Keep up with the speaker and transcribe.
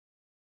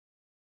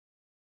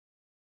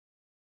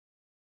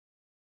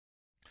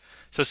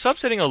So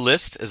subsetting a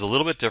list is a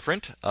little bit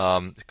different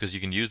because you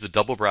can use the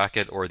double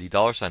bracket or the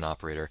 $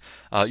 operator.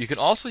 You can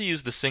also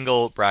use the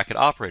single bracket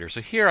operator.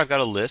 So here I've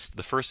got a list.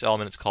 The first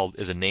element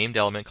is a named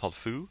element called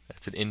foo.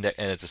 It's an index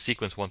and it's a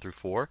sequence 1 through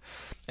 4.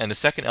 And the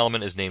second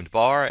element is named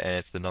bar and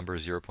it's the number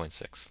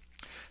 0.6.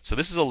 So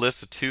this is a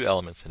list with 2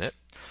 elements in it.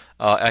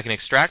 I can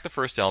extract the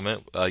first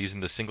element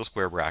using the single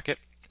square bracket,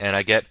 and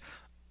I get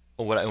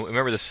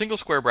remember the single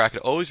square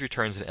bracket always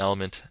returns an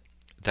element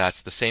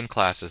that's the same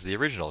class as the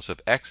original. So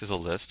if x is a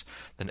list,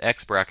 then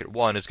x bracket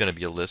 1 is going to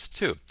be a list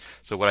too.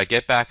 So what I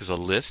get back is a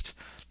list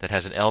that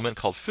has an element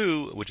called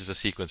foo, which is a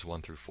sequence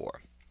 1 through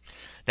 4.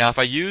 Now if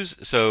I use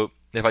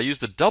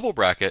the double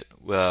bracket,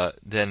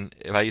 then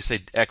if I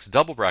say x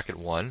double bracket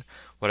 1,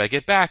 what I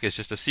get back is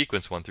just a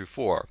sequence 1 through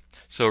 4.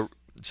 So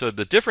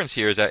the difference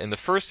here is that in the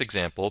first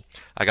example,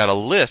 I got a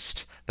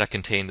list that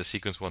contained the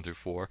sequence 1 through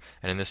 4,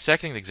 and in the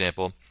second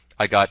example,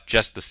 I got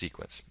just the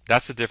sequence.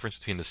 That's the difference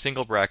between the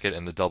single bracket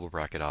and the double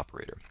bracket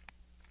operator.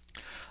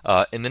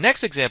 In the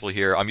next example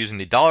here, I'm using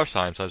the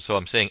 $, so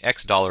I'm saying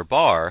x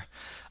 $bar,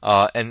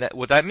 and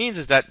what that means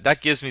is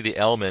that gives me the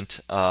element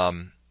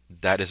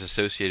that is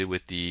associated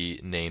with the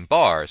name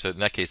bar. So in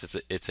that case,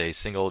 it's a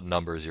single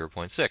number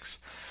 0.6.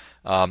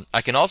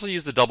 I can also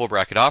use the double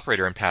bracket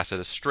operator and pass it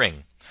a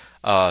string.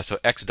 So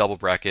x double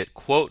bracket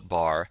quote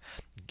bar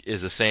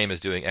is the same as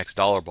doing x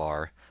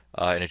 $bar,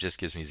 and it just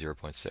gives me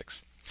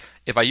 0.6.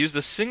 If I use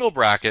the single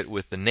bracket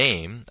with the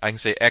name, I can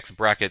say x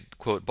bracket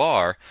quote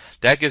bar.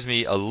 That gives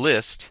me a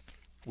list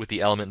with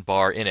the element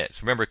bar in it.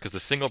 So remember, because the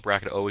single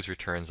bracket always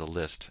returns a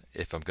list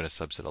if I'm going to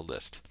subset a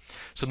list.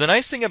 So the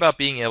nice thing about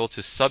being able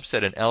to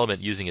subset an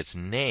element using its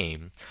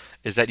name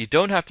is that you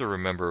don't have to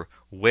remember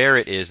where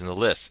it is in the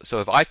list.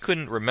 So if I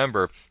couldn't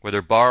remember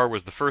whether bar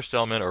was the first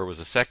element or was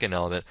the second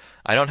element,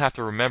 I don't have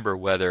to remember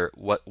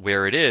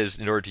where it is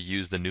in order to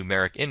use the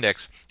numeric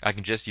index. I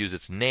can just use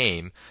its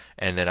name,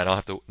 and then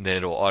then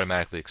it will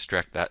automatically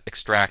extract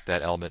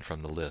that element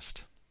from the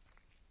list.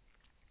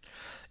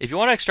 If you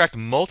want to extract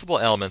multiple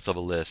elements of a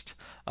list,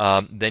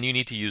 then you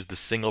need to use the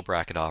single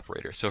bracket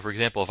operator. So for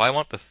example, if I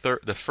want the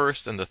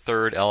first and the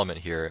third element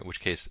here,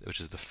 which is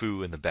the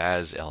foo and the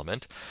baz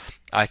element,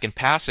 I can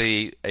pass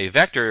a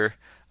vector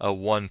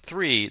 1,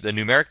 3, the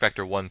numeric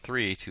vector 1,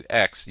 3 to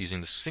x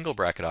using the single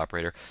bracket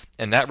operator,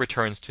 and that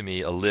returns to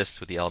me a list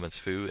with the elements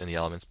foo and the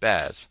elements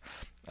baz.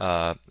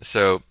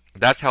 So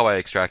that's how I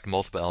extract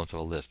multiple elements of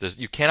a list.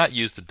 You cannot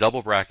use the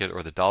double bracket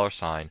or the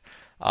 $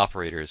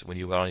 operators when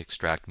you want to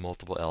extract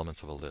multiple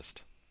elements of a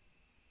list.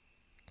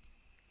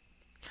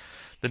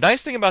 The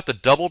nice thing about the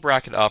double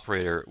bracket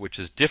operator, which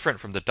is different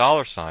from the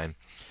 $,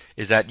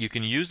 is that you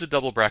can use the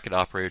double bracket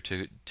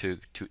operator to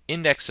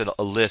index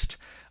a list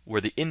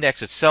where the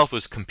index itself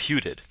was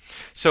computed.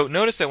 So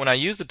notice that when I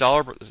used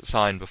the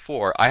 $sign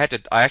before, I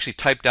actually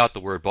typed out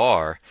the word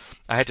bar.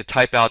 I had to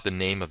type out the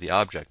name of the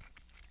object.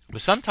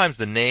 But sometimes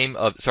the name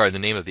of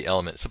the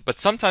element. But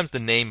sometimes the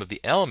name of the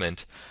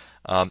element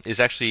is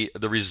actually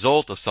the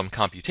result of some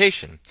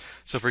computation.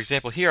 So for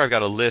example, here I've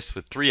got a list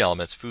with 3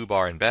 elements, foo,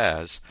 bar, and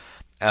baz,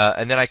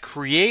 and then I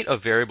create a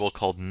variable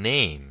called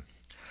name,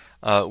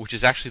 which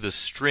is actually the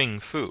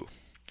string foo.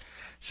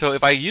 So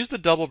if I use the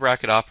double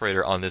bracket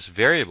operator on this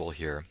variable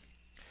here,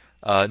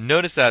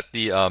 notice that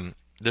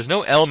there's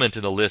no element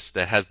in the list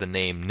that has the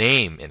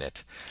name in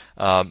it,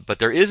 but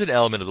there is an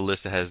element of the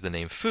list that has the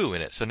name foo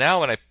in it. So now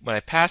when I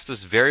pass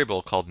this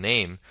variable called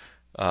name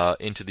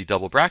into the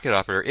double bracket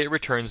operator, it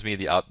returns me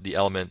the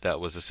element that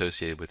was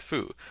associated with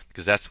foo,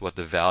 because that's what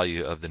the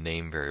value of the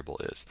name variable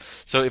is.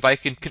 So if I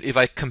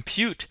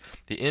compute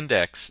the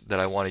index that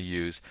I want to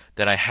use,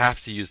 then I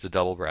have to use the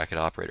double bracket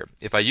operator.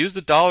 If I use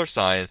the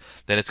 $,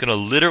 then it's going to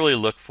literally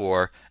look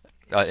for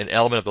an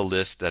element of the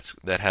list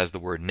that has the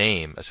word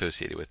name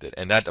associated with it,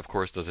 and that of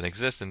course doesn't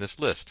exist in this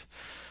list.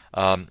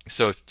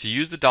 So to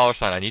use the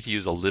 $, I need to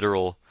use a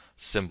literal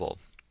symbol.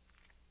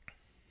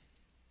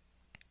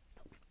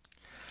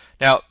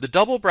 Now, the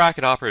double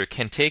bracket operator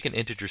can take an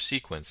integer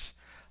sequence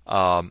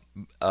rather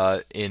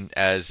than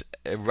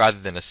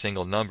a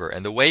single number.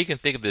 And the way you can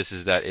think of this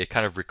is that it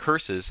kind of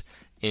recurses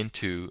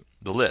into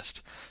the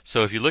list.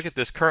 So if you look at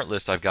this current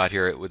list I've got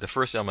here, with the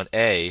first element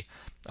A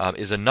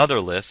is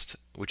another list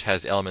which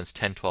has elements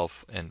 10,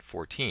 12, and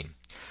 14.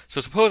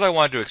 So suppose I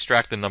wanted to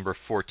extract the number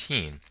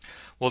 14.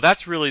 Well,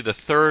 that's really the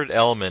third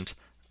element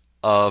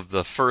of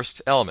the first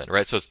element,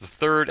 right? So it's the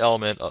third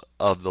element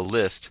of the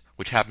list,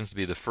 which happens to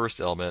be the first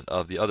element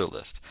of the other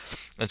list.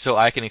 And so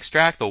I can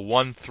extract the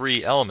 1,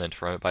 3 element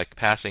from it by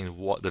passing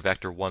the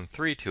vector 1,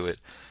 3 to it,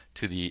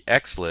 to the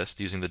x list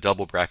using the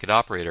double bracket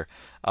operator.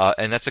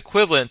 And that's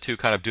equivalent to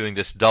kind of doing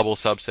this double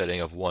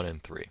subsetting of 1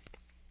 and 3.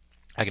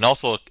 I can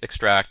also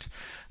extract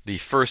the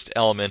first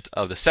element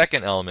of the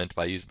second element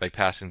by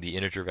passing the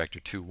integer vector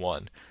 2,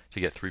 1 to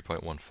get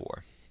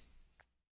 3.14.